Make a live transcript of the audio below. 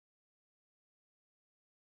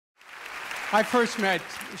I first met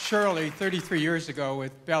Shirley 33 years ago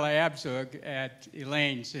with Bella Abzug at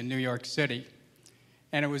Elaine's in New York City,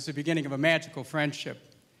 and it was the beginning of a magical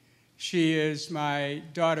friendship. She is my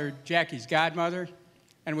daughter Jackie's godmother,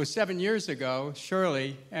 and it was 7 years ago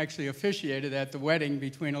Shirley actually officiated at the wedding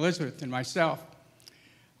between Elizabeth and myself.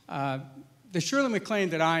 The Shirley MacLaine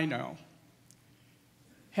that I know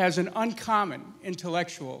has an uncommon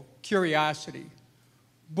intellectual curiosity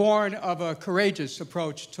born of a courageous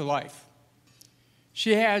approach to life.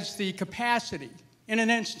 She has the capacity, in an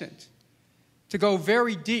instant, to go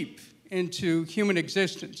very deep into human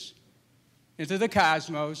existence, into the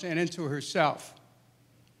cosmos, and into herself.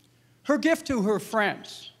 Her gift to her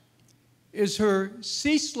friends is her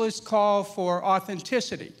ceaseless call for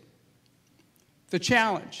authenticity, the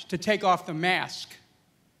challenge to take off the mask,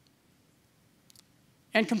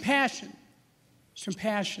 and compassion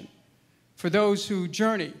for those who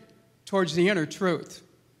journey towards the inner truth.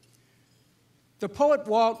 The poet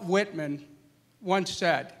Walt Whitman once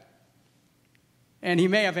said, and he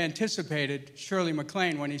may have anticipated Shirley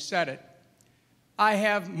MacLaine when he said it, "I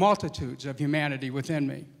have multitudes of humanity within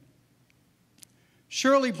me."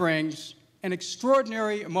 Shirley brings an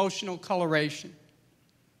extraordinary emotional coloration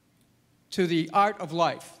to the art of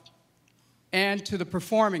life and to the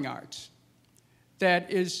performing arts that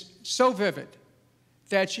is so vivid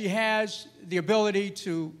that she has the ability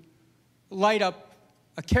to light up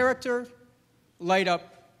a character, light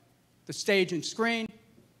up the stage and screen,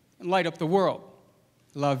 and light up the world.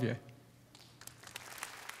 Love you.